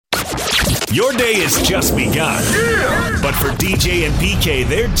Your day has just begun. Yeah! But for DJ and PK,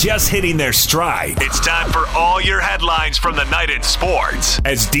 they're just hitting their stride. It's time for all your headlines from the night in sports.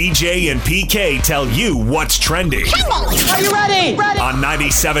 As DJ and PK tell you what's trending. Are you ready? On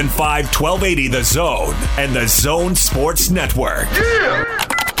 97.5 1280 The Zone and The Zone Sports Network. Yeah!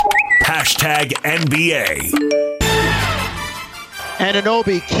 Hashtag NBA.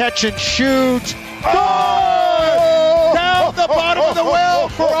 Anunoby catch and shoot. Oh! Down the bottom of the well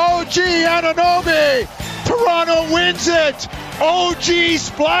for OG Anunoby. Toronto wins it. OG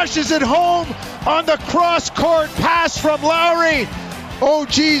splashes it home on the cross-court pass from Lowry.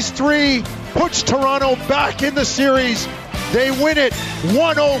 OG's three puts Toronto back in the series. They win it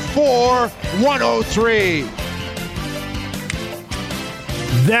 104-103.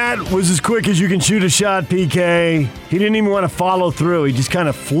 That was as quick as you can shoot a shot, PK. He didn't even want to follow through. He just kind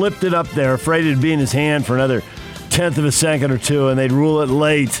of flipped it up there, afraid it'd be in his hand for another tenth of a second or two, and they'd rule it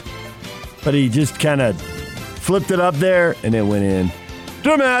late. But he just kind of flipped it up there, and it went in.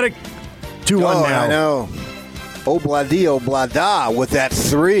 Dramatic. 2-1 now. I know. Obladi with that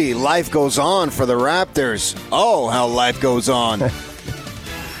three. Life goes on for the Raptors. Oh, how life goes on.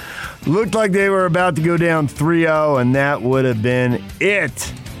 Looked like they were about to go down 3-0, and that would have been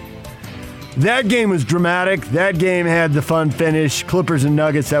it. That game was dramatic. That game had the fun finish. Clippers and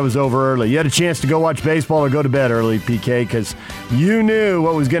Nuggets, that was over early. You had a chance to go watch baseball or go to bed early, PK, because you knew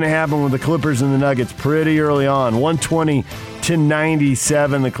what was going to happen with the Clippers and the Nuggets pretty early on.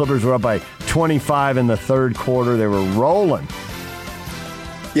 120-97. The Clippers were up by 25 in the third quarter. They were rolling.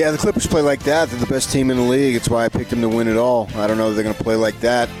 Yeah, the Clippers play like that. They're the best team in the league. It's why I picked them to win it all. I don't know if they're going to play like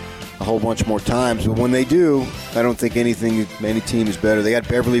that a whole bunch more times, but when they do, I don't think any team is better. They got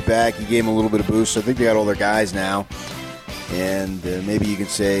Beverly back. He gave him a little bit of boost. So I think they got all their guys now, and maybe you can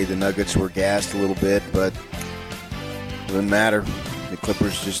say the Nuggets were gassed a little bit, but it doesn't matter. The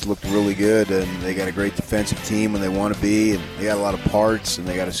Clippers just looked really good, and they got a great defensive team when they want to be, and they got a lot of parts, and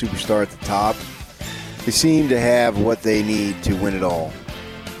they got a superstar at the top. They seem to have what they need to win it all.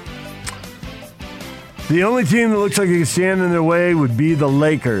 The only team that looks like it can stand in their way would be the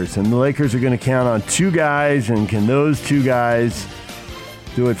Lakers, and the Lakers are going to count on two guys, and can those two guys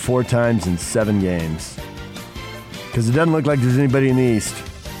do it 4 times in 7 games? Because it doesn't look like there's anybody in the East.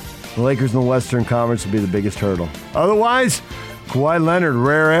 The Lakers in the Western Conference will be the biggest hurdle. Otherwise, Kawhi Leonard,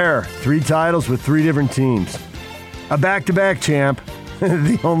 rare air, 3 titles with 3 different teams. A back-to-back champ,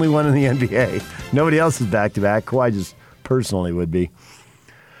 the only one in the NBA. Nobody else is back-to-back. Kawhi just personally would be.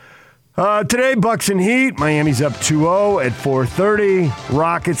 Today, Bucks and Heat. Miami's up 2-0 at 4:30.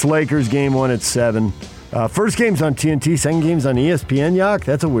 Rockets, Lakers, game 1 at 7. First game's on TNT, second game's on ESPN, Yak.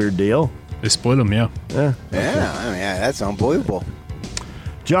 That's a weird deal. They spoil them, yeah. Yeah, I mean, that's unbelievable.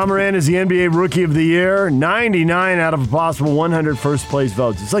 Ja Morant is the NBA Rookie of the Year. 99 out of a possible 100 first-place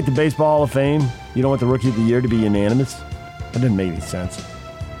votes. It's like the Baseball Hall of Fame. You don't want the Rookie of the Year to be unanimous? That didn't make any sense.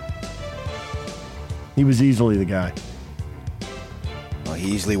 He was easily the guy. Well,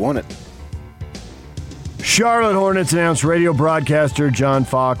 he easily won it. Charlotte Hornets announced radio broadcaster John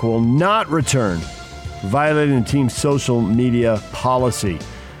Falk will not return, violating the team's social media policy.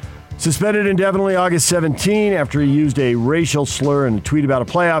 Suspended indefinitely August 17 after he used a racial slur in a tweet about a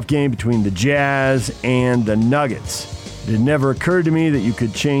playoff game between the Jazz and the Nuggets. It never occurred to me that you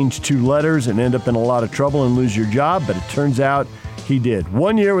could change 2 letters and end up in a lot of trouble and lose your job, but it turns out he did.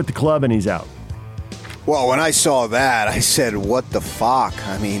 1 year with the club and he's out. Well, when I saw that, I said, what the fuck?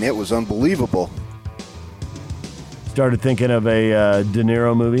 I mean, it was unbelievable. Started thinking of a De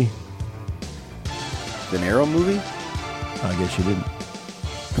Niro movie. De Niro movie? I guess you didn't.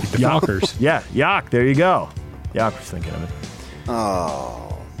 The Yonkers. Yeah, Yak, there you go. Yak was thinking of it.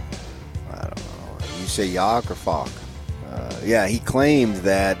 Oh, I don't know. You say Yak or Falk? Yeah, he claimed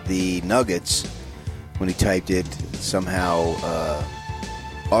that the Nuggets, when he typed it, somehow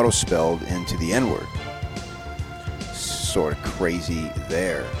auto-spelled into the N-word. Sort of crazy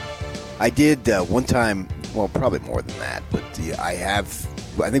there. I did one time, well, probably more than that, but I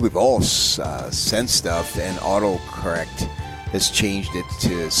think we've all sent stuff and autocorrect has changed it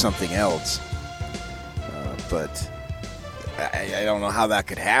to something else. But I don't know how that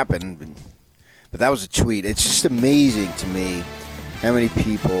could happen. But that was a tweet. It's just amazing to me how many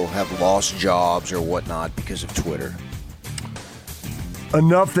people have lost jobs or whatnot because of Twitter.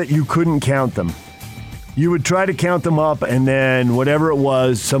 Enough that you couldn't count them. You would try to count them up, and then whatever it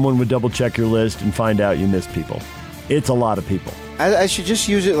was, someone would double-check your list and find out you missed people. It's a lot of people. I should just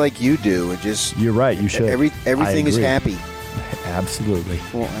use it like you do. And just You're right, you should. Everything is happy. Absolutely.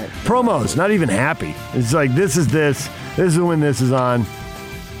 Well, promos, not even happy. It's like, this is when this is on.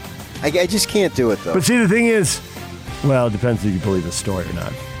 I just can't do it, though. But see, the thing is, well, it depends if you believe the story or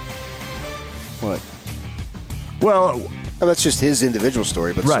not. What? Well, That's just his individual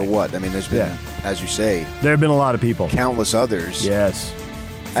story, but Right. so what? I mean, there's been, as you say, there have been a lot of people. countless others. Yes.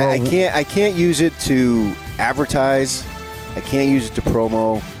 I can't use it to advertise. I can't use it to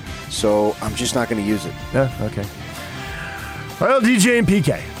promo. So I'm just not going to use it. Yeah, okay. Well, DJ and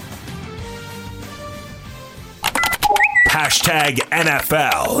PK. Hashtag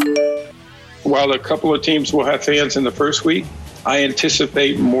NFL. While a couple of teams will have fans in the first week, I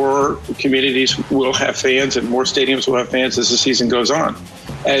anticipate more communities will have fans and more stadiums will have fans as the season goes on,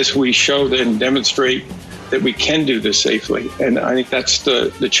 as we show and demonstrate that we can do this safely. And I think that's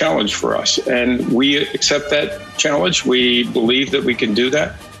the challenge for us. And we accept that challenge. We believe that we can do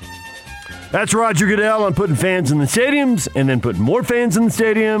that. That's Roger Goodell on putting fans in the stadiums and then putting more fans in the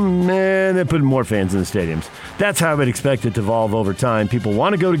stadium and then putting more fans in the stadiums. That's how I would expect it to evolve over time. People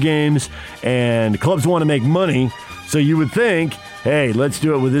want to go to games and clubs want to make money. So you would think, hey, let's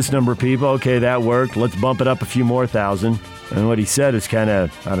do it with this number of people. Okay, that worked. Let's bump it up a few more thousand. And what he said is kind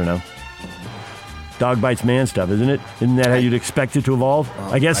of, I don't know, dog bites man stuff, isn't it? Isn't that how you'd expect it to evolve?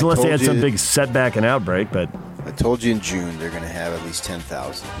 I guess unless they had some big setback and outbreak, but... I told you in June they're going to have at least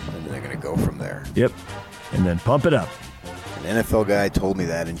 10,000, and they're going to go from there. Yep, and then pump it up. An NFL guy told me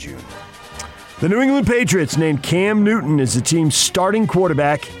that in June. The New England Patriots named Cam Newton as the team's starting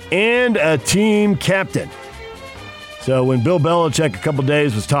quarterback and a team captain. So when Bill Belichick a couple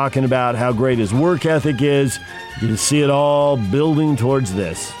days was talking about how great his work ethic is, you see it all building towards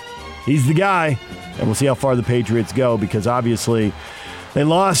this. He's the guy, and we'll see how far the Patriots go because obviously they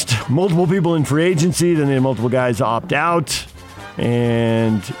lost multiple people in free agency, then they had multiple guys opt out,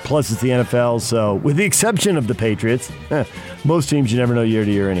 and plus it's the NFL, so with the exception of the Patriots, most teams you never know year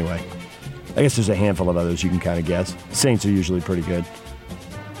to year anyway. I guess there's a handful of others you can kind of guess. Saints are usually pretty good.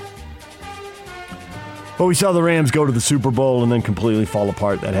 But we saw the Rams go to the Super Bowl and then completely fall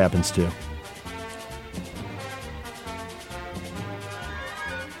apart. That happens too.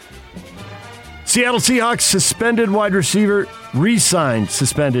 Seattle Seahawks suspended wide receiver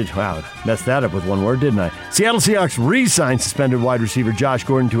suspended. Wow, messed that up with one word, didn't I? Seattle Seahawks re-signed suspended wide receiver Josh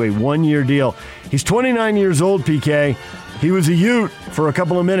Gordon to a one-year deal. He's 29 years old, PK. He was a Ute for a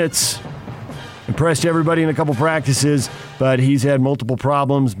couple of minutes. Impressed everybody in a couple practices, but he's had multiple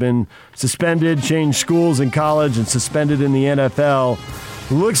problems, been suspended, changed schools in college, and suspended in the NFL.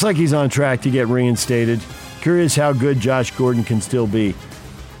 Looks like he's on track to get reinstated. Curious how good Josh Gordon can still be.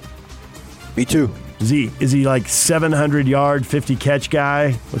 Me too. Is he like 700-yard, 50-catch guy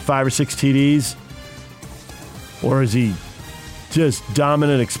with 5 or 6 TDs? Or is he just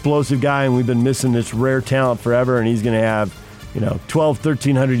dominant, explosive guy, and we've been missing this rare talent forever, and he's going to have, 12,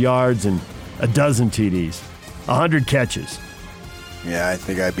 1,300 yards and a dozen TDs, 100 catches. Yeah, I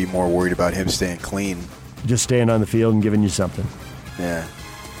think I'd be more worried about him staying clean. Just staying on the field and giving you something. Yeah.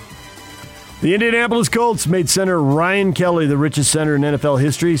 The Indianapolis Colts made center Ryan Kelly the richest center in NFL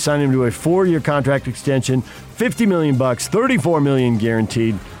history, signed him to a 4-year contract extension, $50 million, $34 million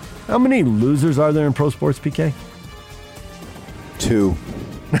guaranteed. How many losers are there in pro sports, PK? 2.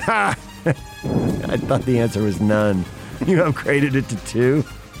 I thought the answer was none. You upgraded it to 2?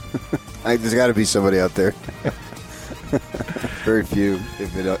 There's got to be somebody out there. Very few,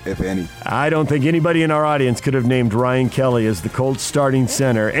 if any. I don't think anybody in our audience could have named Ryan Kelly as the Colts starting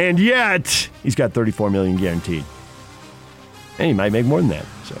center, and yet he's got $34 million guaranteed. And he might make more than that.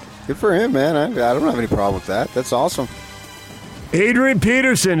 So good for him, man. I don't have any problem with that. That's awesome. Adrian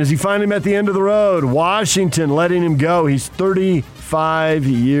Peterson, as he finally met the end of the road. Washington letting him go. He's 35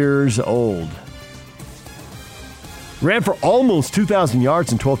 years old. Ran for almost 2,000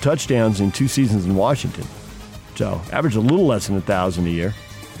 yards and 12 touchdowns in 2 seasons in Washington. So, averaged a little less than 1,000 a year.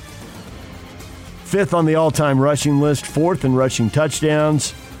 5th on the all-time rushing list, 4th in rushing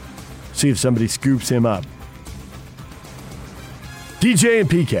touchdowns. See if somebody scoops him up. DJ and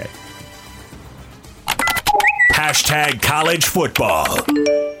PK. Hashtag college football.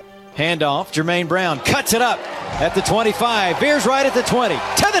 Handoff, Jermaine Brown cuts it up at the 25, veers right at the 20,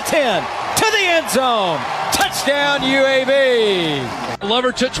 to the 10, to the end zone. Touchdown, UAB.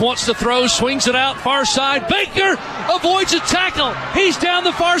 Levertich wants to throw, swings it out, far side. Baker avoids a tackle. He's down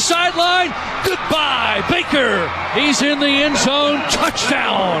the far sideline. Goodbye, Baker. He's in the end zone.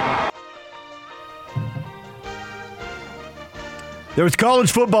 Touchdown. There was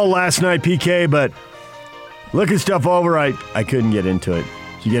college football last night, PK, but looking stuff over, I couldn't get into it.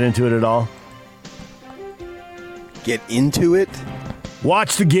 Did you get into it at all? Get into it?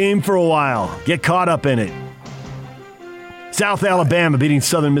 Watch the game for a while. Get caught up in it. South Alabama beating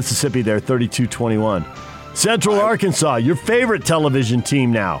Southern Mississippi there, 32-21. Central Arkansas, your favorite television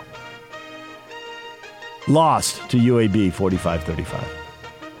team now, lost to UAB, 45-35.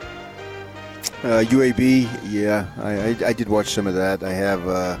 UAB, yeah, I did watch some of that. I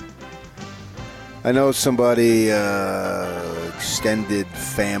have, I know somebody, extended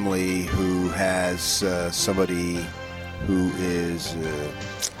family who has somebody who is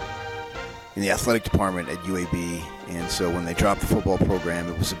in the athletic department at UAB, and so when they dropped the football program,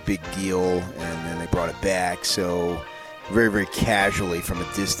 it was a big deal, and then they brought it back. So very, very casually from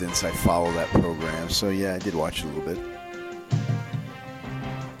a distance, I follow that program. So yeah, I did watch it a little bit.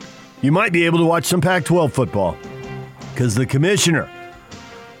 You might be able to watch some Pac-12 football because the commissioner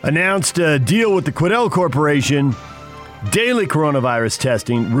announced a deal with the Quidel Corporation, daily coronavirus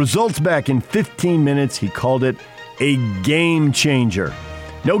testing, results back in 15 minutes. He called it a game changer.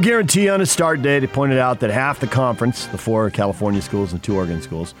 No guarantee on a start date. It pointed out that half the conference, the 4 California schools and 2 Oregon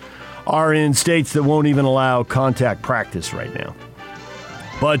schools, are in states that won't even allow contact practice right now.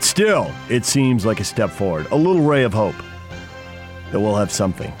 But still, it seems like a step forward, a little ray of hope that we'll have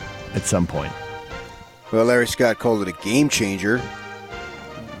something at some point. Well, Larry Scott called it a game changer,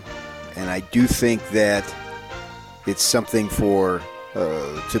 and I do think that it's something for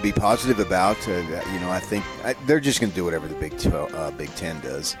to be positive about. I think they're just going to do whatever the Big Ten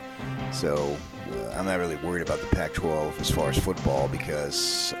does. So I'm not really worried about the Pac-12 as far as football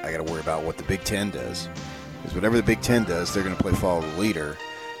because I got to worry about what the Big Ten does. Because whatever the Big Ten does, they're going to play follow the leader.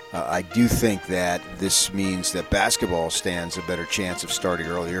 I do think that this means that basketball stands a better chance of starting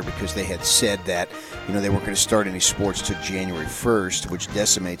earlier because they had said that they weren't going to start any sports till January 1st, which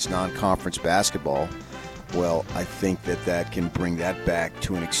decimates non-conference basketball. Well, I think that can bring that back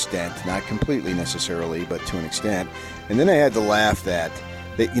to an extent, not completely necessarily, but to an extent. And then I had to laugh that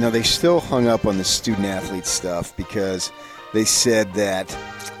they still hung up on the student-athlete stuff because they said that,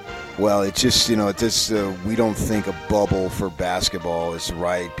 well, it's just, we don't think a bubble for basketball is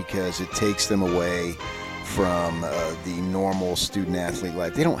right because it takes them away from the normal student-athlete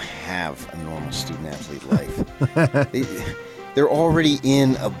life. They don't have a normal student-athlete life. They're already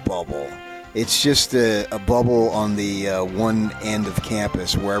in a bubble. It's just a bubble on the one end of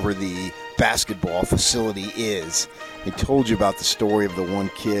campus, wherever the basketball facility is. I told you about the story of the one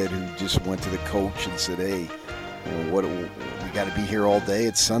kid who just went to the coach and said, hey, we got to be here all day.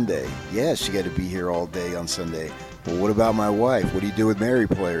 It's Sunday. Yes, you got to be here all day on Sunday. Well, what about my wife? What do you do with married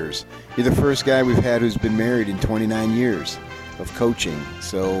players? You're the first guy we've had who's been married in 29 years of coaching.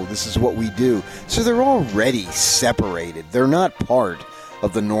 So this is what we do. So they're already separated. They're not part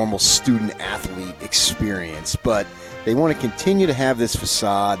of the normal student-athlete experience, but they want to continue to have this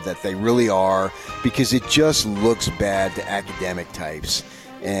facade that they really are because it just looks bad to academic types.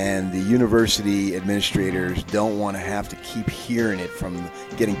 And the university administrators don't want to have to keep hearing it from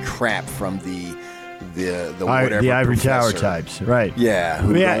getting crap from the whatever the ivory professor. Tower types, right? Yeah,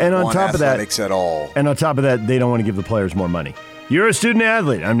 and on top of that, at all. And on top of that, they don't want to give the players more money. You're a student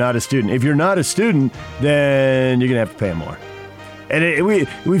athlete. I'm not a student. If you're not a student, then you're gonna have to pay them more. And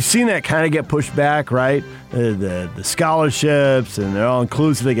we've seen that kind of get pushed back, right? The scholarships, and they're all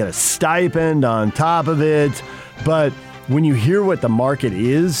inclusive. They get a stipend on top of it. But when you hear what the market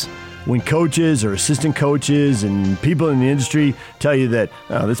is, when coaches or assistant coaches and people in the industry tell you that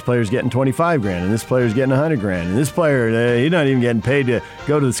this player's getting $25,000 and this player's getting $100,000 and this player, he's not even getting paid to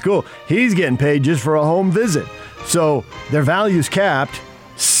go to the school. He's getting paid just for a home visit. So their value's capped.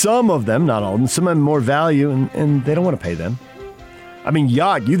 Some of them, not all of them, some of them more value, and they don't want to pay them. I mean,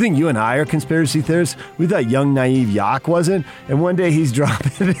 Yak, you think you and I are conspiracy theorists? We thought young, naive Yak wasn't. And one day he's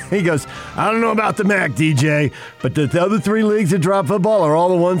dropping, he goes, I don't know about the MAC, DJ, but the other 3 leagues that drop football are all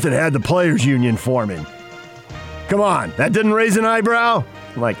the ones that had the players' union forming. Come on, that didn't raise an eyebrow?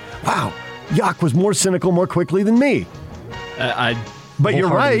 I'm like, wow, Yak was more cynical more quickly than me. But you're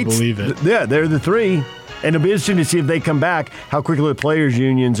right. Believe it. Yeah, they're the 3. And it'll be interesting to see if they come back, how quickly the players'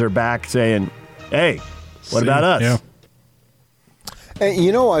 unions are back saying, hey, what about us? Yeah.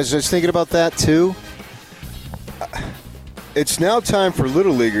 And I was just thinking about that too. It's now time for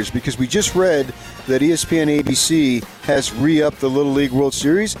Little Leaguers because we just read that ESPN ABC has re-upped the Little League World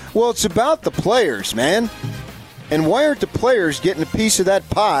Series. Well, it's about the players, man. And why aren't the players getting a piece of that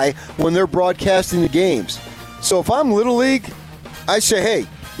pie when they're broadcasting the games? So if I'm Little League, I say, hey,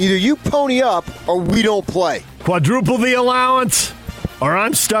 either you pony up or we don't play. Quadruple the allowance or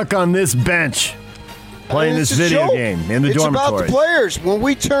I'm stuck on this bench. Playing this video game in the dormitory. It's about the players. When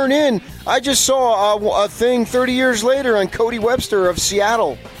we turn in, I just saw a thing 30 years later on Cody Webster of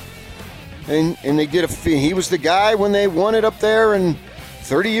Seattle. And they did he was the guy when they won it up there and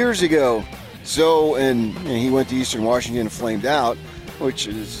 30 years ago. So, and he went to Eastern Washington and flamed out, which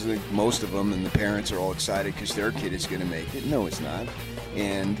is like most of them, and the parents are all excited because their kid is going to make it. No, it's not.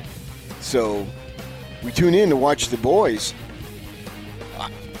 And so we tune in to watch the boys.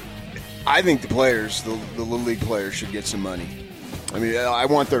 I think the players, the Little League players, should get some money. I mean, I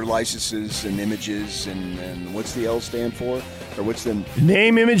want their licenses and images and what's the L stand for? Or what's the...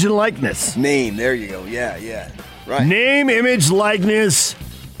 Name, image, and likeness. Name, there you go. Yeah. Right. Name, image, likeness,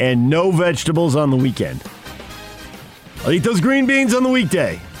 and no vegetables on the weekend. I'll eat those green beans on the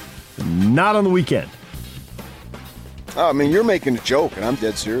weekday, not on the weekend. Oh, I mean, you're making a joke, and I'm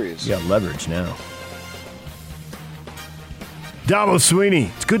dead serious. You got leverage now. Dabo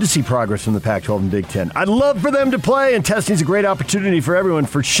Sweeney, it's good to see progress from the Pac-12 and Big Ten. I'd love for them to play, and testing's a great opportunity for everyone,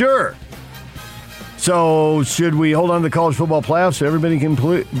 for sure. So, should we hold on to the college football playoffs so everybody can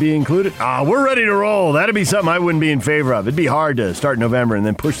be included? We're ready to roll. That'd be something I wouldn't be in favor of. It'd be hard to start in November and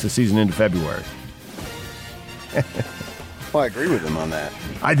then push the season into February. Well, I agree with him on that.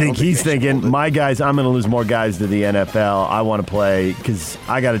 I think he's thinking, my guys, I'm going to lose more guys to the NFL. I want to play because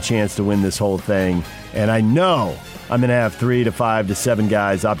I got a chance to win this whole thing. And I know I'm going to have 3 to 5 to 7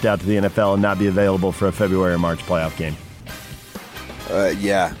 guys opt out to the NFL and not be available for a February or March playoff game.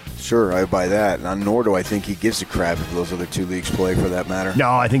 Yeah, sure, I buy that. Nor do I think he gives a crap if those other 2 leagues play, for that matter.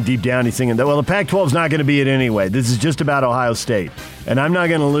 No, I think deep down he's thinking that, well, the Pac-12 is not going to be it anyway. This is just about Ohio State. And I'm not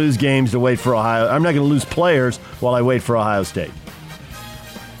going to lose games to wait for Ohio. I'm not going to lose players while I wait for Ohio State.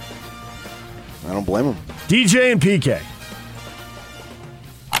 I don't blame him. DJ and PK.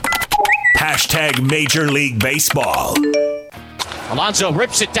 Hashtag Major League Baseball. Alonso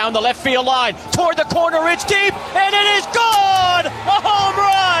rips it down the left field line toward the corner. It's deep, and it is gone! A home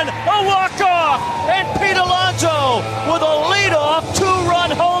run, a walk-off, and Pete Alonso with a leadoff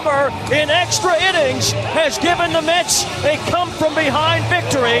 2-run homer in extra innings has given the Mets a come-from-behind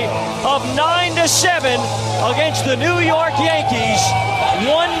victory of 9-7 against the New York Yankees.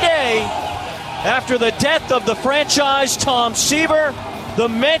 One day after the death of the franchise Tom Seaver, the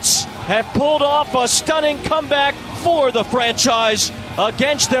Mets have pulled off a stunning comeback for the franchise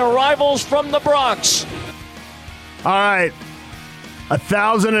against their rivals from the Bronx. All right.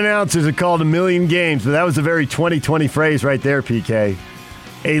 1,000 announcers are called a million games, but that was a very 2020 phrase right there, PK.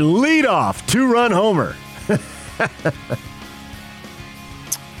 A leadoff 2-run homer.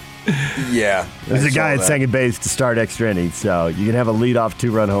 Yeah. There's a guy at second base to start extra innings, so you can have a leadoff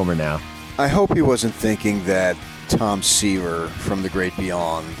 2-run homer now. I hope he wasn't thinking that Tom Seaver from the great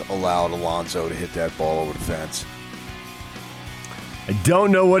beyond allowed Alonso to hit that ball over the fence. I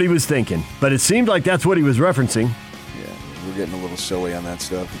don't know what he was thinking, but it seemed like that's what he was referencing. Yeah, we're getting a little silly on that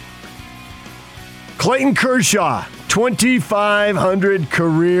stuff. Clayton Kershaw, 2,500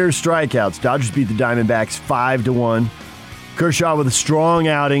 career strikeouts. Dodgers beat the Diamondbacks 5-1. Kershaw with a strong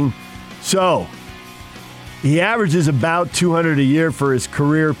outing. So, he averages about 200 a year for his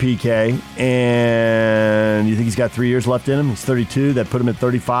career, PK. And you think he's got 3 years left in him? He's 32. That put him at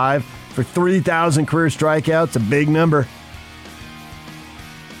 35. For 3,000 career strikeouts, a big number.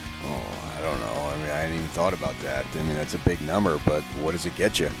 Oh, I don't know. I mean, I hadn't even thought about that. I mean, that's a big number, but what does it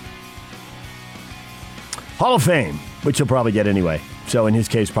get you? Hall of Fame, which he'll probably get anyway. So in his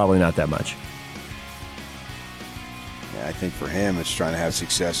case, probably not that much. Yeah, I think for him, it's trying to have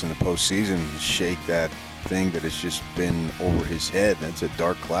success in the postseason, shake that thing that has just been over his head. That's a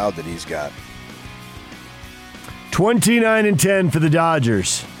dark cloud that he's got. 29-10 for the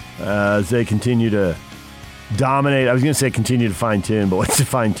Dodgers as they continue to dominate. I was going to say continue to fine-tune, but what's the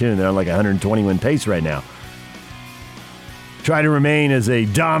fine-tune? They're on like 120-win pace right now. Try to remain as a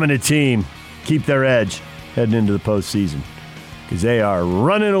dominant team, keep their edge heading into the postseason because they are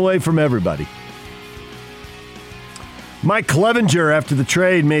running away from everybody. Mike Clevinger, after the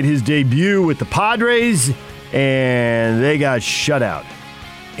trade, made his debut with the Padres, and they got shut out.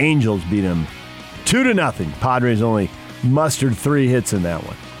 Angels beat him 2-0. Padres only mustered 3 hits in that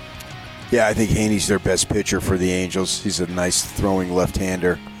one. Yeah, I think Haney's their best pitcher for the Angels. He's a nice throwing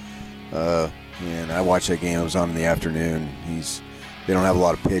left-hander. And I watched that game. It was on in the afternoon. They don't have a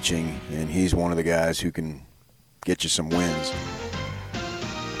lot of pitching, and he's one of the guys who can get you some wins.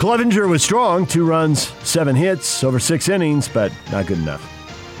 Clevinger was strong, 2 runs, 7 hits, over 6 innings, but not good enough.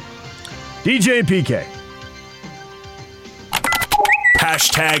 DJ and PK.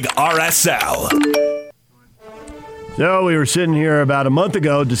 Hashtag RSL. So we were sitting here about a month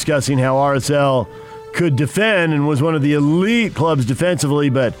ago discussing how RSL could defend and was one of the elite clubs defensively,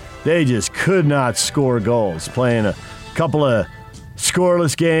 but they just could not score goals. Playing a couple of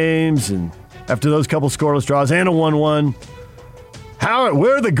scoreless games, and after those couple scoreless draws and a 1-1,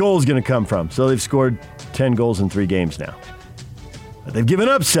 where are the goals going to come from? So they've scored 10 goals in 3 games now. But they've given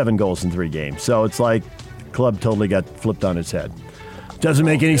up 7 goals in 3 games. So it's like the club totally got flipped on its head. Doesn't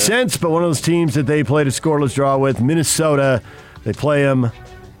make any sense, but one of those teams that they played a scoreless draw with, Minnesota, they play them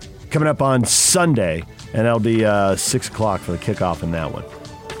coming up on Sunday, and that'll be 6 o'clock for the kickoff in that one.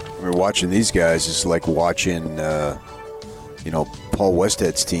 I mean, watching these guys is like watching, Paul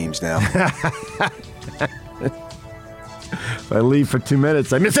Westhead's teams now. If I leave for 2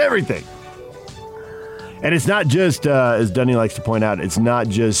 minutes, I miss everything. And it's not just, as Dunny likes to point out, it's not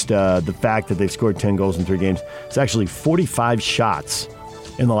just the fact that they've scored 10 goals in 3 games. It's actually 45 shots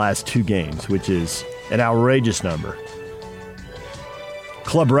in the last 2 games, which is an outrageous number.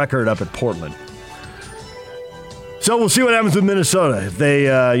 Club record up at Portland. So we'll see what happens with Minnesota. If they,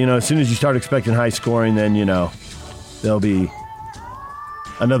 as soon as you start expecting high scoring, then, there'll be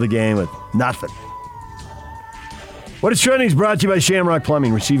another game with nothing. What is Trending is brought to you by Shamrock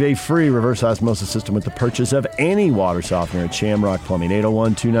Plumbing. Receive a free reverse osmosis system with the purchase of any water softener at Shamrock Plumbing.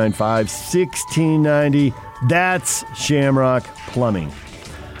 801-295-1690. That's Shamrock Plumbing.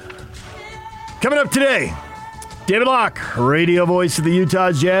 Coming up today, David Locke, radio voice of the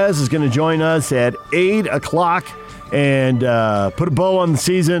Utah Jazz, is going to join us at 8 o'clock and put a bow on the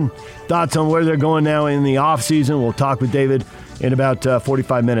season. Thoughts on where they're going now in the offseason. We'll talk with David in about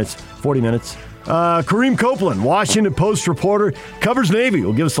 40 minutes. Kareem Copeland, Washington Post reporter, covers Navy.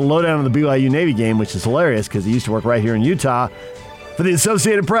 Will give us a lowdown on the BYU Navy game, which is hilarious because he used to work right here in Utah for the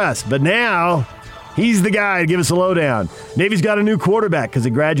Associated Press. But now he's the guy to give us a lowdown. Navy's got a new quarterback because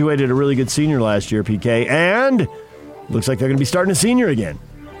he graduated a really good senior last year, PK, and looks like they're going to be starting a senior again.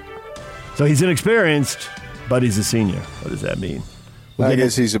 So he's inexperienced, but he's a senior. What does that mean? I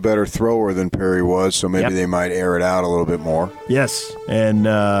guess he's a better thrower than Perry was, so maybe they might air it out a little bit more. Yes, and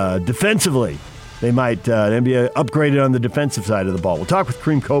defensively, they might be upgraded on the defensive side of the ball. We'll talk with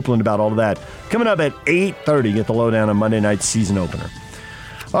Kareem Copeland about all of that. Coming up at 8:30, get the lowdown on Monday night's season opener.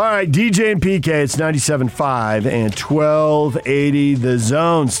 All right, DJ and PK, it's 97.5 and 1280 The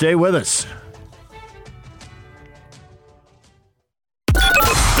Zone. Stay with us.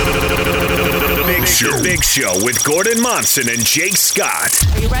 The Big Show with Gordon Monson and Jake Scott.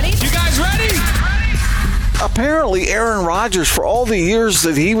 Are you ready? You guys ready? Apparently, Aaron Rodgers, for all the years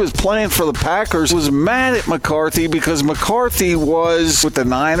that he was playing for the Packers, was mad at McCarthy because McCarthy was with the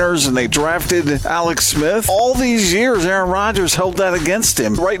Niners and they drafted Alex Smith. All these years, Aaron Rodgers held that against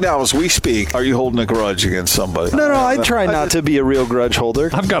him. Right now, as we speak, are you holding a grudge against somebody? No, I try not to be a real grudge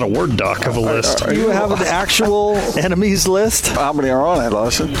holder. I've got a Word doc of a list. You have an actual enemies list? How many are on it,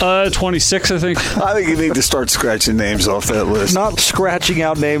 Lawson? 26, I think. I think you need to start scratching names off that list. Not scratching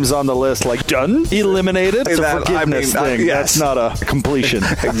out names on the list like done, eliminated. It's a forgiveness thing. Yes. That's not a completion.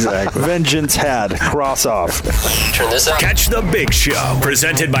 Exactly. Vengeance had. Cross off. Turn this up. Catch the Big Show,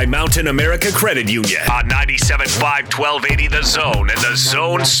 presented by Mountain America Credit Union on 97.5 1280 The Zone and The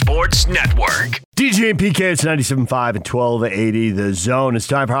Zone Sports Network. DJ and PK, it's 97.5 and 1280 The Zone. It's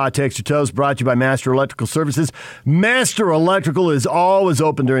time for Hot Takes or Toast, brought to you by Master Electrical Services. Master Electrical is always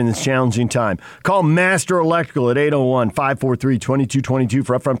open during this challenging time. Call Master Electrical at 801-543-2222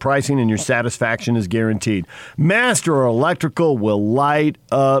 for upfront pricing, and your satisfaction is guaranteed. Master Electrical will light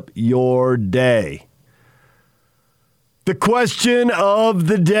up your day. The question of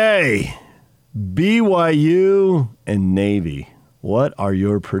the day, BYU and Navy. What are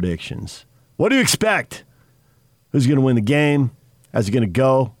your predictions? What do you expect? Who's going to win the game? How's it going to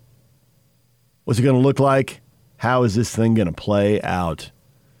go? What's it going to look like? How is this thing going to play out?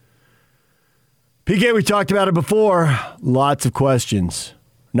 PK, we talked about it before. Lots of questions.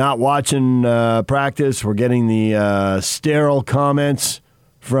 Not watching practice. We're getting the sterile comments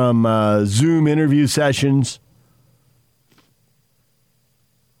from Zoom interview sessions.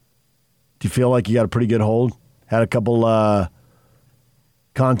 Do you feel like you got a pretty good hold? Had a couple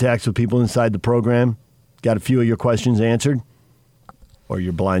contacts with people inside the program? Got a few of your questions answered? Or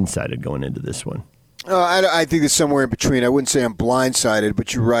you're blindsided going into this one? I think it's somewhere in between. I wouldn't say I'm blindsided,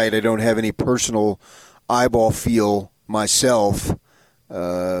 but you're right. I don't have any personal eyeball feel myself.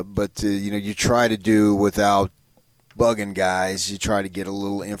 But you try to do without bugging guys. You try to get a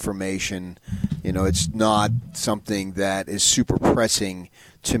little information. It's not something that is super pressing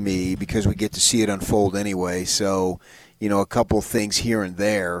to me because we get to see it unfold anyway. So, a couple things here and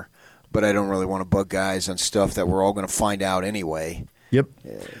there, but I don't really want to bug guys on stuff that we're all going to find out anyway. Yep.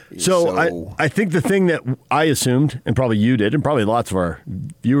 So I think the thing that I assumed, and probably you did, and probably lots of our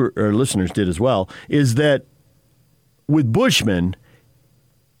listeners did as well, is that with Bushman,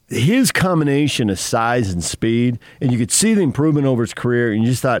 his combination of size and speed, and you could see the improvement over his career, and you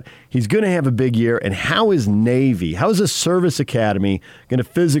just thought he's going to have a big year. And how is Navy, how is a service academy going to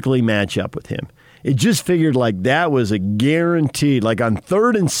physically match up with him? It just figured like that was a guaranteed, like on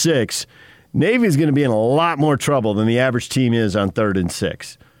 3rd and 6, Navy's going to be in a lot more trouble than the average team is on 3rd and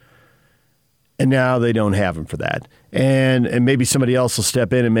 6. And now they don't have him for that. And maybe somebody else will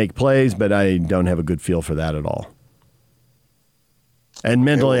step in and make plays, but I don't have a good feel for that at all. And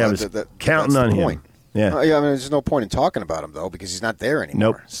mentally, I was counting on him. Point. Yeah. I mean, there's no point in talking about him, though, because he's not there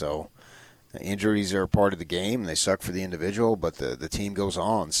anymore. Nope. So injuries are a part of the game, and they suck for the individual, but the team goes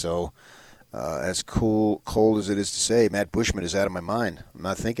on. So as cold as it is to say, Matt Bushman is out of my mind. I'm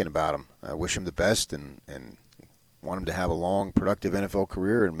not thinking about him. I wish him the best and want him to have a long, productive NFL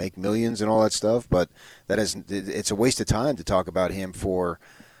career and make millions and all that stuff, but it's a waste of time to talk about him for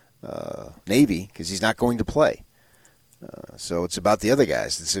Navy because he's not going to play. So it's about the other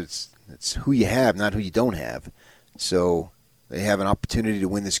guys. It's who you have, not who you don't have. So they have an opportunity to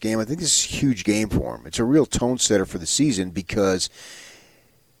win this game. I think this is a huge game for them. It's a real tone setter for the season because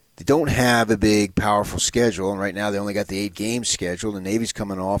they don't have a big, powerful schedule, and right now they only got the 8 games scheduled. The Navy's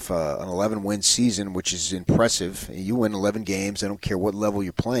coming off an 11-win season, which is impressive. You win 11 games. I don't care what level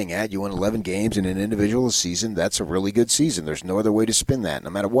you're playing at. You win 11 games in an individual season. That's a really good season. There's no other way to spin that, no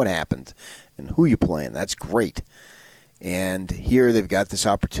matter what happened and who you're playing. That's great. And here they've got this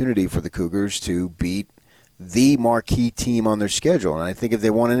opportunity for the Cougars to beat the marquee team on their schedule. And I think if they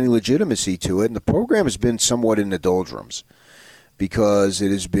want any legitimacy to it, and the program has been somewhat in the doldrums because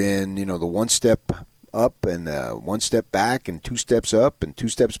it has been, the one step up and one step back and 2 steps up and 2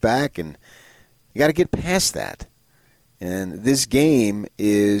 steps back, and you got to get past that. And this game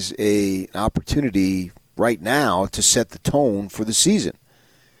is an opportunity right now to set the tone for the season.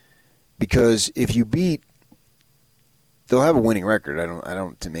 Because if you beat, they'll have a winning record. I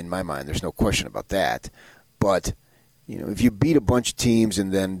don't. In my mind, there's no question about that. But if you beat a bunch of teams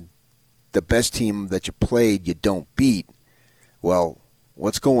and then the best team that you played you don't beat, well,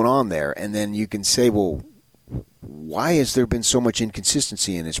 what's going on there? And then you can say, well, why has there been so much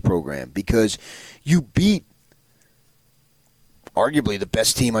inconsistency in this program? Because you beat arguably the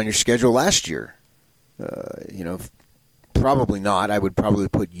best team on your schedule last year. Probably not. I would probably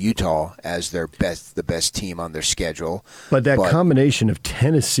put Utah as the best team on their schedule. But that combination of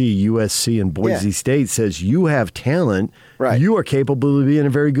Tennessee, USC, and Boise State says you have talent. Right. You are capable of being a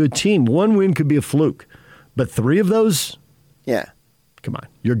very good team. 1 win could be a fluke, but 3 of those, come on,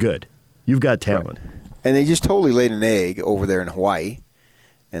 you're good. You've got talent. Right. And they just totally laid an egg over there in Hawaii,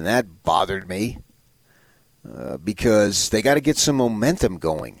 and that bothered me because they got to get some momentum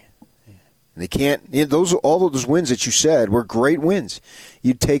going. They can't. All of those wins that you said were great wins.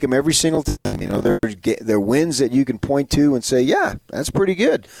 You'd take them every single time. They're wins that you can point to and say, yeah, that's pretty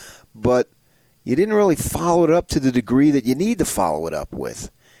good. But you didn't really follow it up to the degree that you need to follow it up with.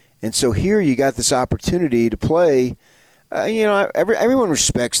 And so here you got this opportunity to play. Everyone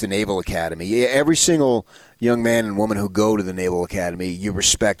respects the Naval Academy. Every single young man and woman who go to the Naval Academy, you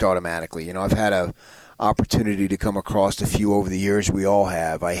respect automatically. I've had a opportunity to come across a few over the years. We all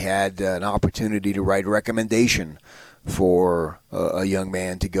have. I had an opportunity to write a recommendation for a young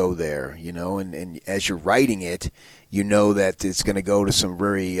man to go there, and as you're writing it, you know that it's going to go to some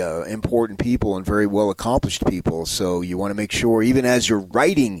very important people and very well accomplished people. So you want to make sure, even as you're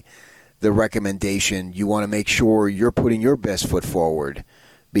writing the recommendation, you want to make sure you're putting your best foot forward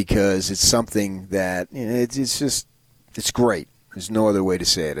because it's something that it's great. There's no other way to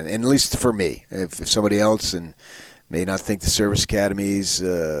say it, and at least for me. If somebody else may not think the service academies,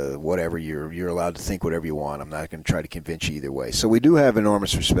 whatever, you're allowed to think whatever you want. I'm not going to try to convince you either way. So we do have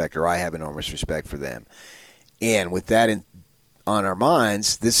enormous respect, or I have enormous respect for them. And with that on our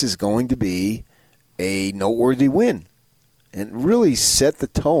minds, this is going to be a noteworthy win and really set the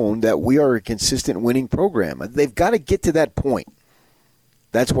tone that we are a consistent winning program. They've got to get to that point.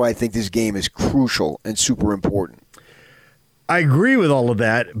 That's why I think this game is crucial and super important. I agree with all of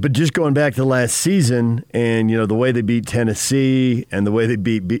that, but just going back to last season and, the way they beat Tennessee and the way they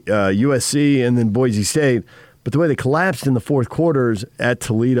beat USC and then Boise State, but the way they collapsed in the fourth quarters at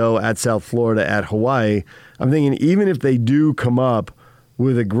Toledo, at South Florida, at Hawaii, I'm thinking even if they do come up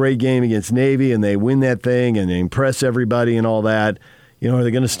with a great game against Navy and they win that thing and they impress everybody and all that, are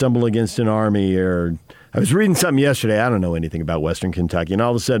they going to stumble against an Army or – I was reading something yesterday. I don't know anything about Western Kentucky. And all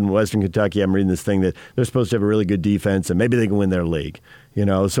of a sudden, Western Kentucky, I'm reading this thing that they're supposed to have a really good defense and maybe they can win their league.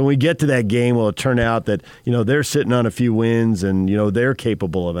 So when we get to that game, will it turn out that, they're sitting on a few wins and, they're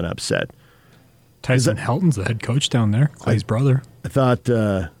capable of an upset? Tyson Helton's the head coach down there, Clay's brother. I thought,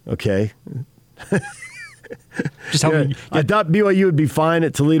 okay. Just I thought BYU would be fine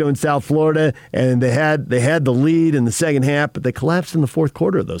at Toledo and South Florida, and they had the lead in the second half, but they collapsed in the fourth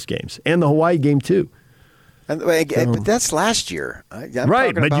quarter of those games, and the Hawaii game too. But that's last year.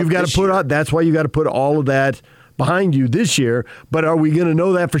 Right, but you've got to put that's why you got to put all of that behind you this year. But are we going to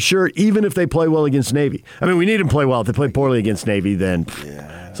know that for sure, even if they play well against Navy? I mean, we need them to play well. If they play poorly against Navy, then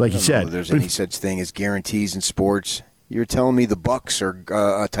it's like you said. If there's any such thing as guarantees in sports. You're telling me the Bucks are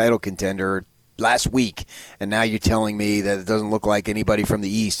a title contender last week, and now you're telling me that it doesn't look like anybody from the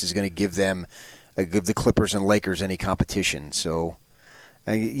East is going to give the Clippers and Lakers any competition. So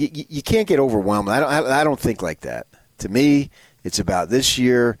you can't get overwhelmed. I don't think like that. To me, it's about this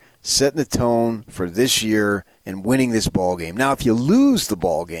year, setting the tone for this year, and winning this ball game. Now, if you lose the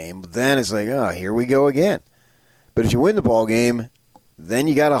ball game, then it's like, oh, here we go again. But if you win the ball game, then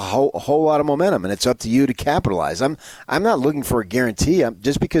you got a whole lot of momentum, and it's up to you to capitalize. I'm not looking for a guarantee.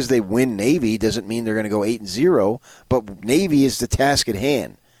 Just because they win Navy doesn't mean they're going to go 8-0. But Navy is the task at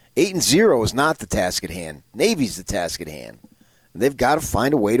hand. 8-0 is not the task at hand. Navy's the task at hand. They've got to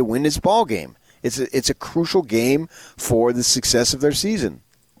find a way to win this ball game. It's a crucial game for the success of their season.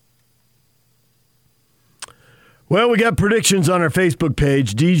 Well, we got predictions on our Facebook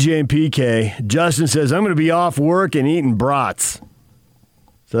page, DJ and PK. Justin says, I'm going to be off work and eating brats.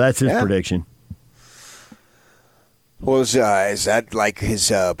 So that's his prediction. Well, is that like his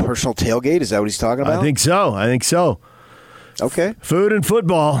personal tailgate? Is that what he's talking about? I think so. Okay. Food and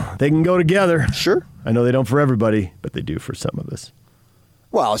football, they can go together. Sure. I know they don't for everybody, but they do for some of us.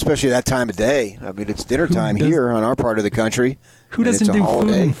 Well, especially that time of day. I mean, it's dinner time here on our part of the country. Who doesn't do food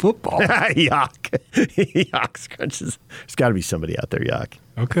and football? Yuck. Yuck scrunches. There's got to be somebody out there, Yuck.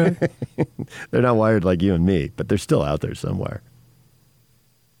 Okay. They're not wired like you and me, but they're still out there somewhere.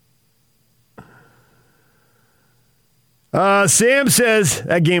 Sam says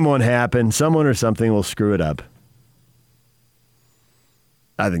that game won't happen. Someone or something will screw it up.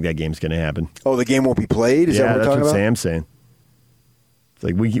 I think that game's going to happen. Oh, the game won't be played? Is that what we're talking about? That's what Sam's saying. It's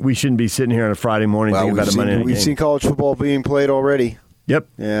like we shouldn't be sitting here on a Friday morning thinking about a Monday night game. We've seen college football being played already. Yep.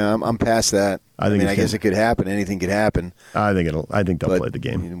 Yeah, I'm past that. I guess it could happen. Anything could happen. I think they'll play the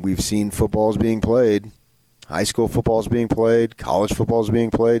game. We've seen footballs being played. High school football is being played. College football is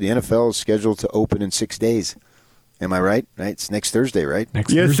being played. The NFL is scheduled to open in 6 days. Am I right? Right? It's next Thursday, right? Yes,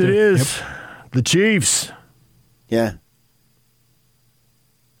 Thursday. It is. Yep. The Chiefs. Yeah.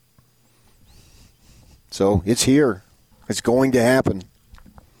 So it's here. It's going to happen.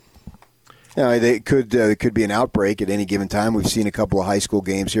 Yeah, it could be an outbreak at any given time. We've seen a couple of high school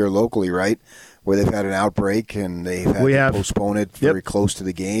games here locally, right, where they've had an outbreak and they've had to postpone it very close to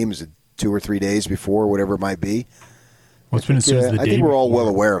the games, 2 or 3 days before, whatever it might be. What's been assumed the day I think we're all well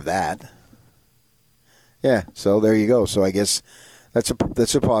aware of that. Yeah, so there you go. So I guess that's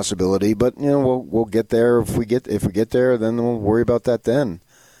a possibility, but we'll get there if we get there. Then we'll worry about that then.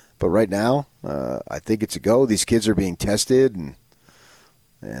 But right now, I think it's a go. These kids are being tested and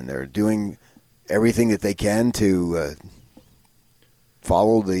they're doing everything that they can to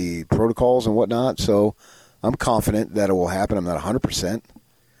follow the protocols and whatnot. So I'm confident that it will happen. I'm not 100%,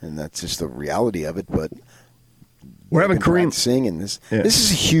 and that's just the reality of it. But we're having Kareem singing this. Yeah. This is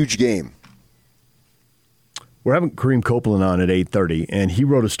a huge game. We're having Kareem Copeland on at 8:30, and he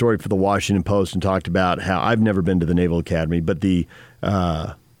wrote a story for the Washington Post and talked about how I've never been to the Naval Academy, but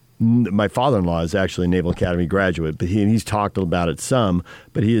my father-in-law is actually a Naval Academy graduate, but he's talked about it some,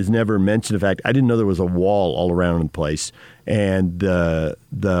 but he has never mentioned the fact. I didn't know there was a wall all around the place, and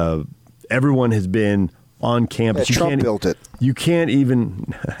everyone has been on campus. Yeah, Trump built it. You can't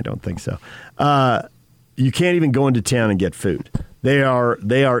even. I don't think so. You can't even go into town and get food. They are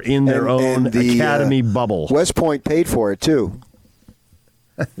in their own academy bubble. West Point paid for it too.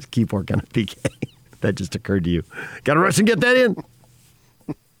 Keep working on PK. That just occurred to you. Got to rush and get that in.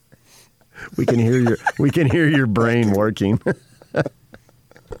 We can hear your brain working.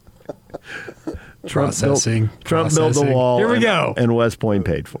 Trump built the wall. Here we go. And West Point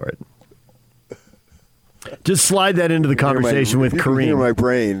paid for it. Just slide that into the conversation with Kareem. Hear my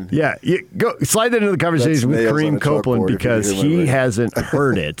brain. Yeah, slide that into the conversation with Kareem Copeland because he hasn't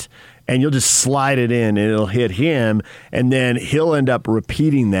heard it, and you'll just slide it in, and it'll hit him, and then he'll end up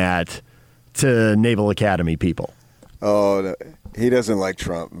repeating that to Naval Academy people. Oh, no. He doesn't like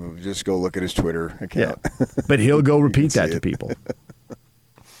Trump. Just go look at his Twitter account. Yeah. But he'll go repeat that to people.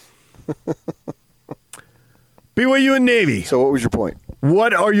 BYU and Navy. So what was your point?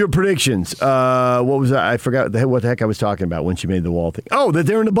 What are your predictions? What was that? I forgot what the heck I was talking about when she made the wall thing. Oh, that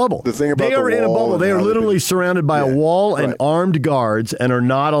they're in a bubble. The thing about they are in a bubble. They are literally surrounded by a wall and armed guards and are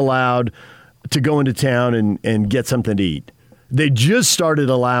not allowed to go into town and get something to eat. They just started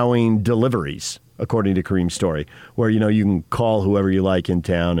allowing deliveries, according to Kareem's story, where you can call whoever you like in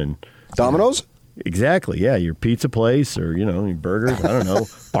town and Domino's? Exactly, yeah, your pizza place or your burgers, I don't know,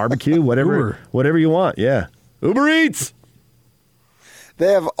 barbecue, whatever you want, yeah. Uber Eats.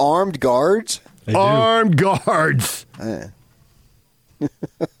 They have armed guards? Armed guards.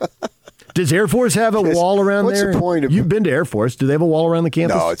 Does Air Force have a wall around there? What's the point of You've been to Air Force. Do they have a wall around the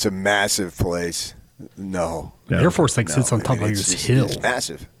campus? No, it's a massive place. No. Air Force sits on top of this hill. It's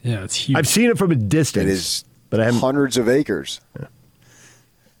massive. Yeah, it's huge. I've seen it from a distance. It is, but I haven't. Hundreds of acres. Yeah.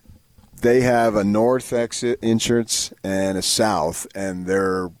 They have a north exit entrance and a south, and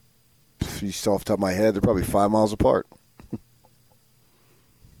they're, just off the top of my head, they're probably 5 miles apart.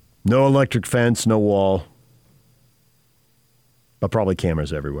 No electric fence, no wall, but probably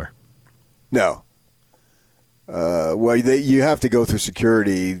cameras everywhere. No. Well, you have to go through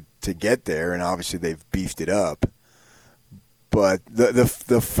security to get there, and obviously they've beefed it up. But the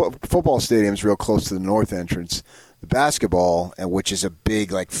football stadium's real close to the north entrance. The basketball, which is a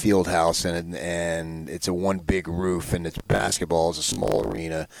big like field house, and it's a one big roof, and it's basketball is a small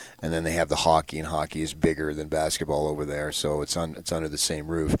arena, and then they have the hockey, and hockey is bigger than basketball over there, so it's under the same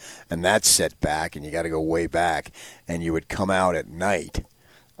roof, and that's set back, and you got to go way back, and you would come out at night.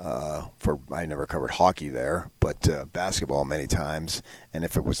 I never covered hockey there, but basketball many times, and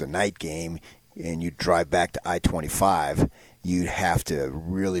if it was a night game and you drive back to I-25, you'd have to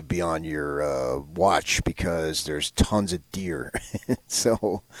really be on your watch because there's tons of deer.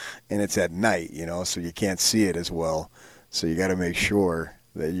 So, and it's at night, so you can't see it as well. So you got to make sure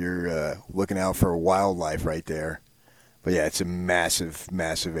that you're looking out for wildlife right there. But yeah, it's a massive,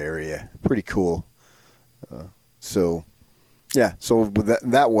 massive area. Pretty cool. Yeah, so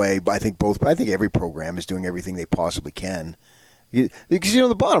that way, I think every program is doing everything they possibly can. Because,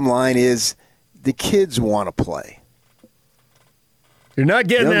 the bottom line is the kids want to play. You're not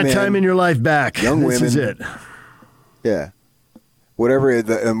getting young that men, time in your life back. Young this women. Is it. Yeah. Whatever.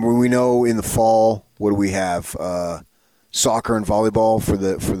 We know in the fall, what do we have? Soccer and volleyball for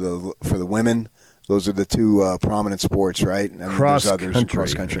the women. Those are the two prominent sports, right? Cross there's others,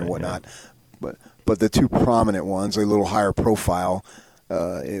 cross country and whatnot. Yeah. But the two prominent ones, a little higher profile,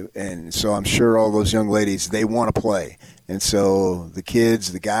 and so I'm sure all those young ladies, they want to play. And so the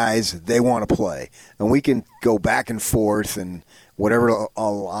kids, the guys, they want to play. And we can go back and forth and whatever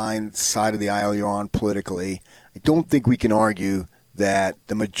side of the aisle you're on politically, I don't think we can argue that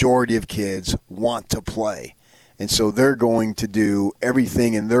the majority of kids want to play. And so they're going to do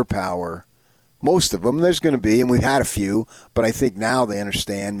everything in their power. Most of them, there's going to be, and we've had a few, but I think now they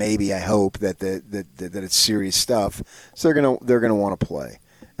understand. Maybe I hope that it's serious stuff. So they're going to want to play.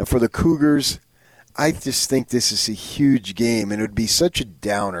 And for the Cougars, I just think this is a huge game, and it would be such a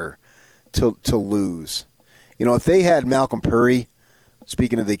downer to lose. If they had Malcolm Purdy,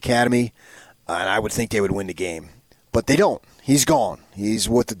 speaking of the academy, and I would think they would win the game, but they don't. He's gone. He's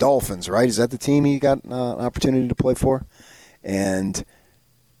with the Dolphins, right? Is that the team he got an opportunity to play for? And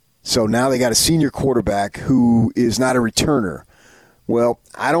so now they got a senior quarterback who is not a returner. Well,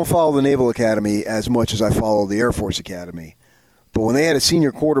 I don't follow the Naval Academy as much as I follow the Air Force Academy. But when they had a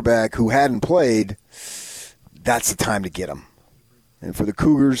senior quarterback who hadn't played, that's the time to get him. And for the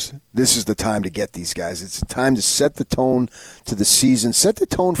Cougars, this is the time to get these guys. It's the time to set the tone to the season, set the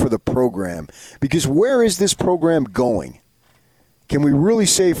tone for the program. Because where is this program going? Can we really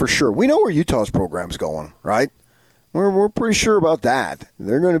say for sure? We know where Utah's program's going, right? We're pretty sure about that.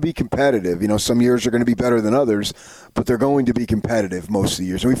 They're going to be competitive. Some years are going to be better than others, but they're going to be competitive most of the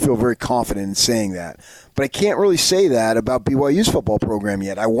years. And we feel very confident in saying that. But I can't really say that about BYU's football program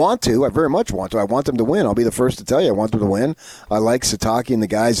yet. I want to. I very much want to. I want them to win. I'll be the first to tell you I want them to win. I like Sataki and the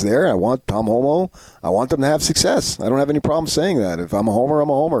guys there. I want Tom Holmoe. I want them to have success. I don't have any problem saying that. If I'm a homer, I'm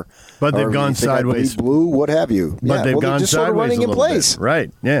a homer. But they've gone sideways. Blue, what have you. But they've gone just sideways sort of running a in little place. Bit.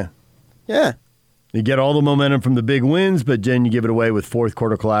 Right, yeah. Yeah. You get all the momentum from the big wins, but then you give it away with fourth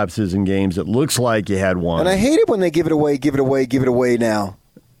quarter collapses in games. It looks like you had one. And I hate it when they give it away now.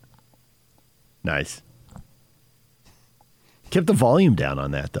 Nice. Kept the volume down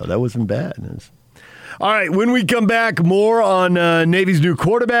on that, though. That wasn't bad. All right, when we come back, more on Navy's new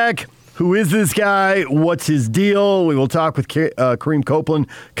quarterback. Who is this guy? What's his deal? We will talk with Kareem Copeland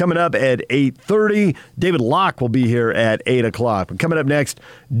coming up at 8:30. David Locke will be here at 8 o'clock. But coming up next,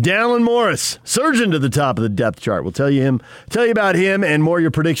 Dallin Morris, surging to the top of the depth chart. We'll tell you about him and more of your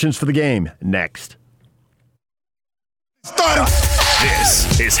predictions for the game next.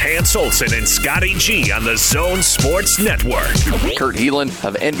 This is Hans Olsen and Scotty G on the Zone Sports Network. Kurt Heelan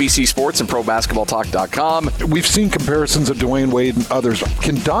of NBC Sports and ProBasketballTalk.com. We've seen comparisons of Dwayne Wade and others.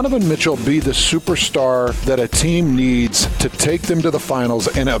 Can Donovan Mitchell be the superstar that a team needs to take them to the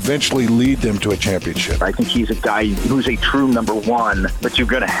finals and eventually lead them to a championship? I think he's a guy who's a true number one, but you're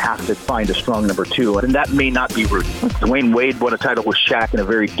going to have to find a strong number two, and that may not be Rudy. Dwayne Wade won a title with Shaq in a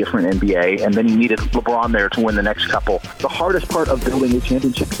very different NBA, and then he needed LeBron there to win the next couple. The hardest part of building a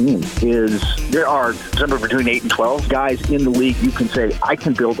championship team is there are somewhere between 8 and 12 guys in the league you can say, I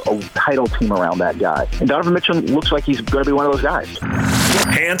can build a title team around that guy. And Donovan Mitchell looks like he's going to be one of those guys.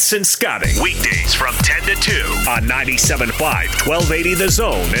 Hans and Scotty. Weekdays from 10 to 2 on 97.5, 1280 The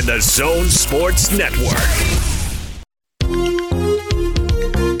Zone and The Zone Sports Network.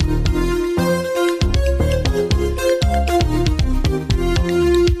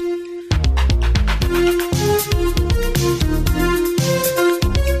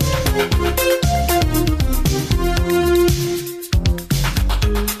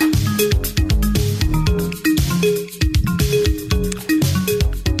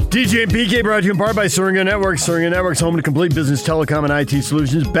 DJ and PK brought to you in part by Syringa Networks. Syringa Networks, home to complete business telecom and IT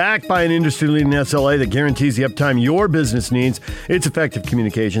solutions, backed by an industry-leading SLA that guarantees the uptime your business needs. It's effective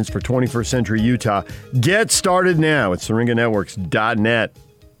communications for 21st century Utah. Get started now at syringanetworks.net.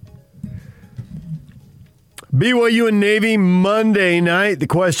 BYU and Navy Monday night. The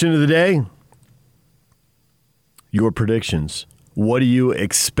question of the day, your predictions. What do you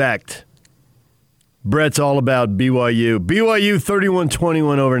expect? Brett's all about BYU. BYU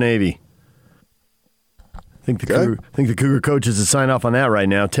 31-21 over Navy. I think the Cougar coaches to sign off on that right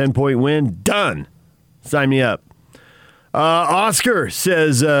now. 10-point win. Done. Sign me up. Oscar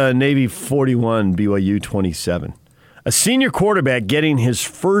says Navy 41, BYU 27. A senior quarterback getting his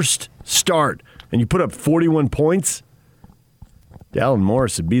first start, and you put up 41 points? Dallin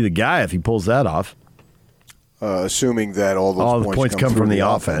Morris would be the guy if he pulls that off. Assuming that all those points come from the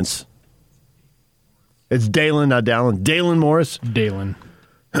offense. It's Dalen, not Dallin. Dalen Morris. Dalen.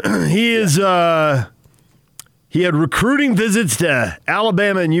 He is. He had recruiting visits to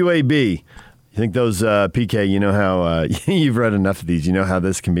Alabama and UAB. You think those PK? You know how you've read enough of these. You know how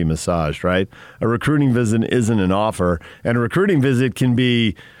this can be massaged, right? A recruiting visit isn't an offer, and a recruiting visit can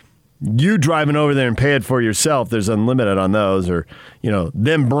be you driving over there and pay it for yourself. There's unlimited on those, or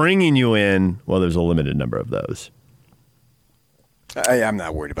them bringing you in. Well, there's a limited number of those. I'm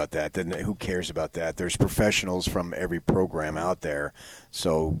not worried about that. Who cares about that? There's professionals from every program out there.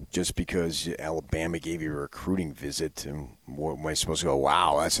 So just because Alabama gave you a recruiting visit, and what am I supposed to go,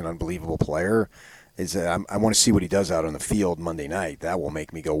 wow, that's an unbelievable player? I want to see what he does out on the field Monday night. That will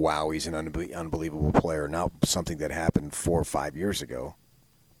make me go, wow, he's an unbelievable player, not something that happened 4 or 5 years ago.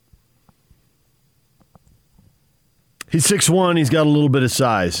 He's 6'1". He's got a little bit of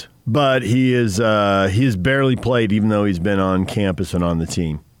size. But he has barely played, even though he's been on campus and on the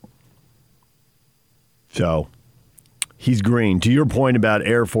team. So he's green. To your point about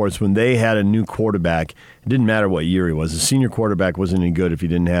Air Force, when they had a new quarterback, it didn't matter what year he was. A senior quarterback wasn't any good if he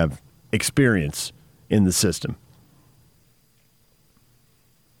didn't have experience in the system.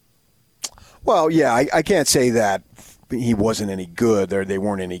 Well, yeah, I can't say that he wasn't any good or they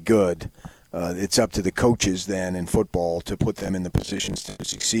weren't any good. It's up to the coaches then in football to put them in the positions to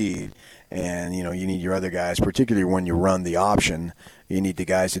succeed. And, you need your other guys, particularly when you run the option, you need the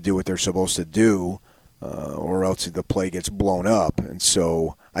guys to do what they're supposed to do or else the play gets blown up. And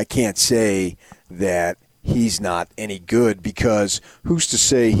so I can't say that he's not any good because who's to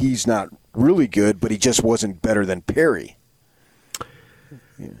say he's not really good, but he just wasn't better than Perry.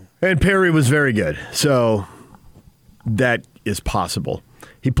 Yeah. And Perry was very good. So that is possible.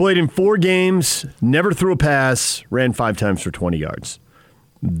 He played in 4 games, never threw a pass, ran 5 times for 20 yards.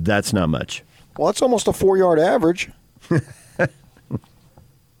 That's not much. Well, that's almost a 4-yard average.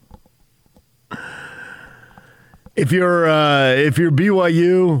 If you're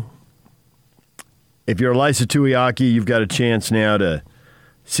BYU, if you're Elisa Tuiaki, you've got a chance now to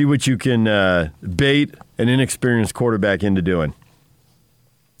see what you can bait an inexperienced quarterback into doing.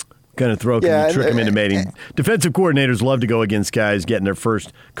 Kind of trick him into mating. Defensive coordinators love to go against guys getting their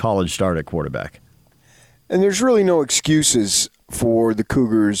first college start at quarterback. And there's really no excuses for the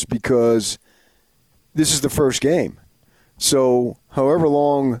Cougars because this is the first game. So however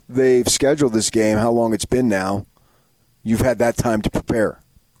long they've scheduled this game, how long it's been now, you've had that time to prepare.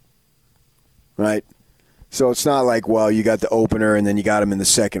 Right? So it's not like, well, you got the opener and then you got them in the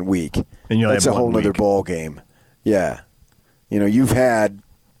second week. And that's a whole other ball game. Yeah. You've had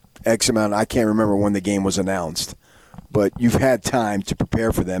X amount, I can't remember when the game was announced, but you've had time to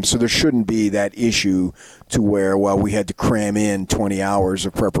prepare for them. So there shouldn't be that issue to where, well, we had to cram in 20 hours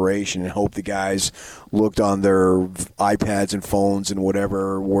of preparation and hope the guys looked on their iPads and phones and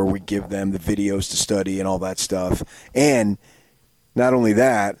whatever, where we give them the videos to study and all that stuff. And not only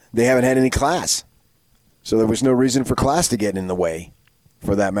that, they haven't had any class. So there was no reason for class to get in the way,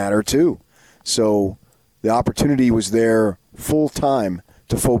 for that matter, too. So the opportunity was there full time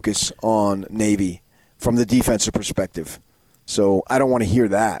to focus on Navy from the defensive perspective. So I don't want to hear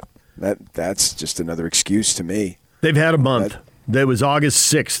that. That's just another excuse to me. They've had a month. That was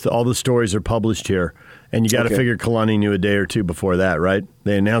August 6th. All the stories are published here. And you got to figure Kalani knew a day or two before that, right?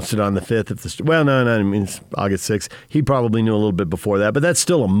 They announced it on the 5th. I mean, it's August 6th. He probably knew a little bit before that, but that's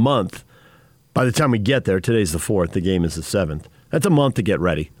still a month. By the time we get there, today's the 4th. The game is the 7th. That's a month to get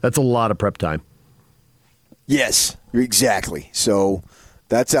ready. That's a lot of prep time. Yes, exactly. So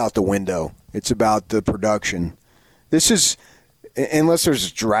that's out the window. It's about the production. This is, unless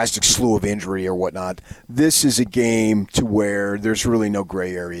there's a drastic slew of injury or whatnot, this is a game to where there's really no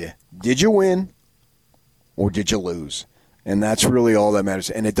gray area. Did you win or did you lose? And that's really all that matters.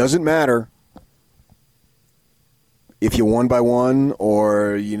 And it doesn't matter if you won by one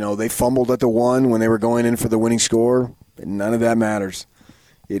or, they fumbled at the one when they were going in for the winning score. None of that matters.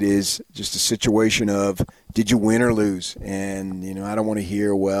 It is just a situation of did you win or lose? And, I don't want to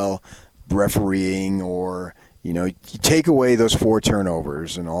hear, refereeing or, you take away those 4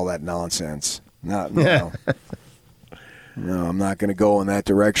 turnovers and all that nonsense. No, I'm not going to go in that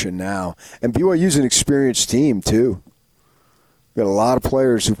direction now. And BYU's an experienced team, too. We've got a lot of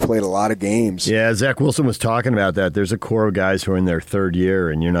players who've played a lot of games. Yeah, Zach Wilson was talking about that. There's a core of guys who are in their 3rd year,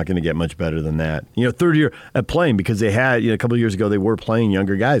 and you're not going to get much better than that. 3rd year at playing, because they had, a couple of years ago, they were playing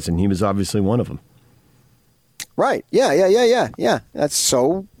younger guys, and he was obviously one of them. Right. Yeah. That's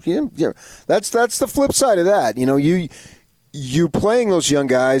so. That's the flip side of that. You playing those young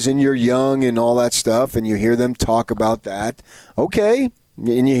guys, and you're young and all that stuff, and you hear them talk about that. Okay,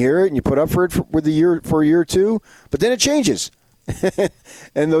 and you hear it, and you put up for it for a year or two, but then it changes.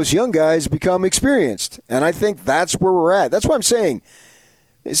 And those young guys become experienced. And I think that's where we're at. That's why I'm saying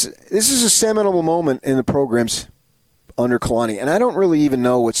this is a seminal moment in the programs under Kalani. And I don't really even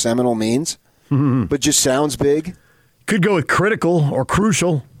know what seminal means, but just sounds big. Could go with critical or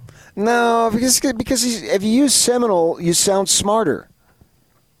crucial. No, because if you use seminal, you sound smarter.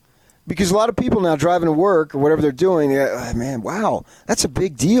 Because a lot of people now driving to work or whatever they're doing, man, wow, that's a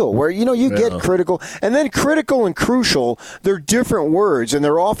big deal. Where, get critical. And then critical and crucial, they're different words, and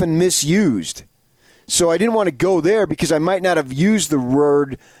they're often misused. So I didn't want to go there because I might not have used the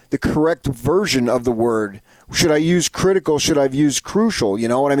word, the correct version of the word. Should I use critical? Should I use crucial? You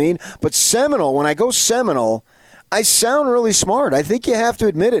know what I mean? But seminal, when I go seminal, I sound really smart. I think you have to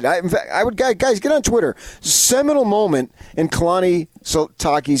admit it. In fact, I would, guys, get on Twitter. Seminal moment in Kalani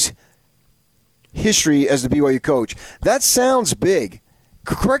Sitake's history as the BYU coach. That sounds big.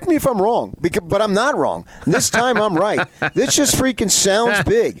 Correct me if I'm wrong, but I'm not wrong. This time I'm right. This just freaking sounds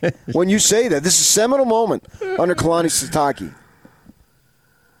big when you say that. This is a seminal moment under Kalani Sitake.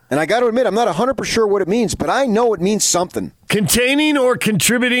 And I got to admit, I'm not 100% sure what it means, but I know it means something. Containing or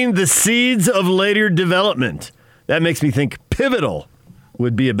contributing the seeds of later development. That makes me think pivotal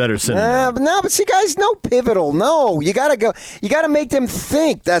would be a better synonym. No, but see, guys, no pivotal. No, you gotta make them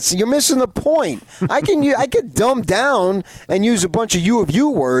think. You're missing the point. I could dumb down and use a bunch of U of U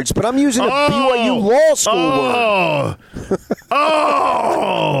words, but I'm using a BYU law school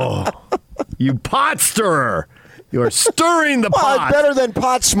word. You pot stirrer. You're stirring the pot. It's better than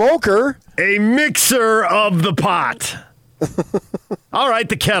pot smoker. A mixer of the pot. All right,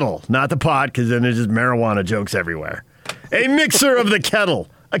 the kettle, not the pot, because then there's just marijuana jokes everywhere. A mixer of the kettle.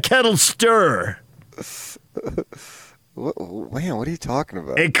 A kettle stir. Man, what are you talking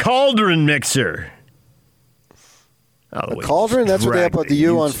about? A cauldron mixer. A cauldron? That's what they have at the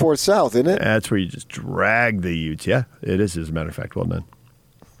U on 4th South, isn't it? That's where you just drag the Utes. Yeah, it is, as a matter of fact. Well done.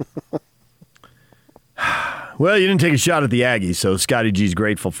 Well, you didn't take a shot at the Aggies, so Scotty G's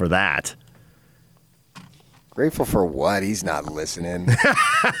grateful for that. Grateful for what? He's not listening.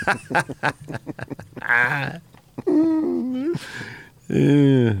 Not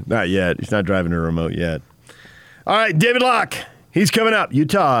yet. He's not driving a remote yet. All right, David Locke. He's coming up.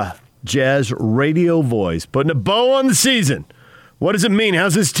 Utah Jazz radio voice. Putting a bow on the season. What does it mean?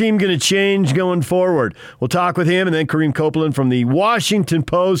 How's this team going to change going forward? We'll talk with him, and then Kareem Copeland from the Washington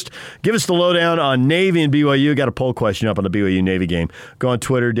Post. Give us the lowdown on Navy and BYU. Got a poll question up on the BYU Navy game. Go on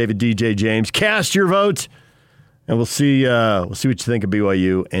Twitter, David DJ James. Cast your vote. And we'll see what you think of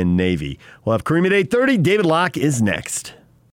BYU and Navy. We'll have Kareem at 8:30. David Locke is next.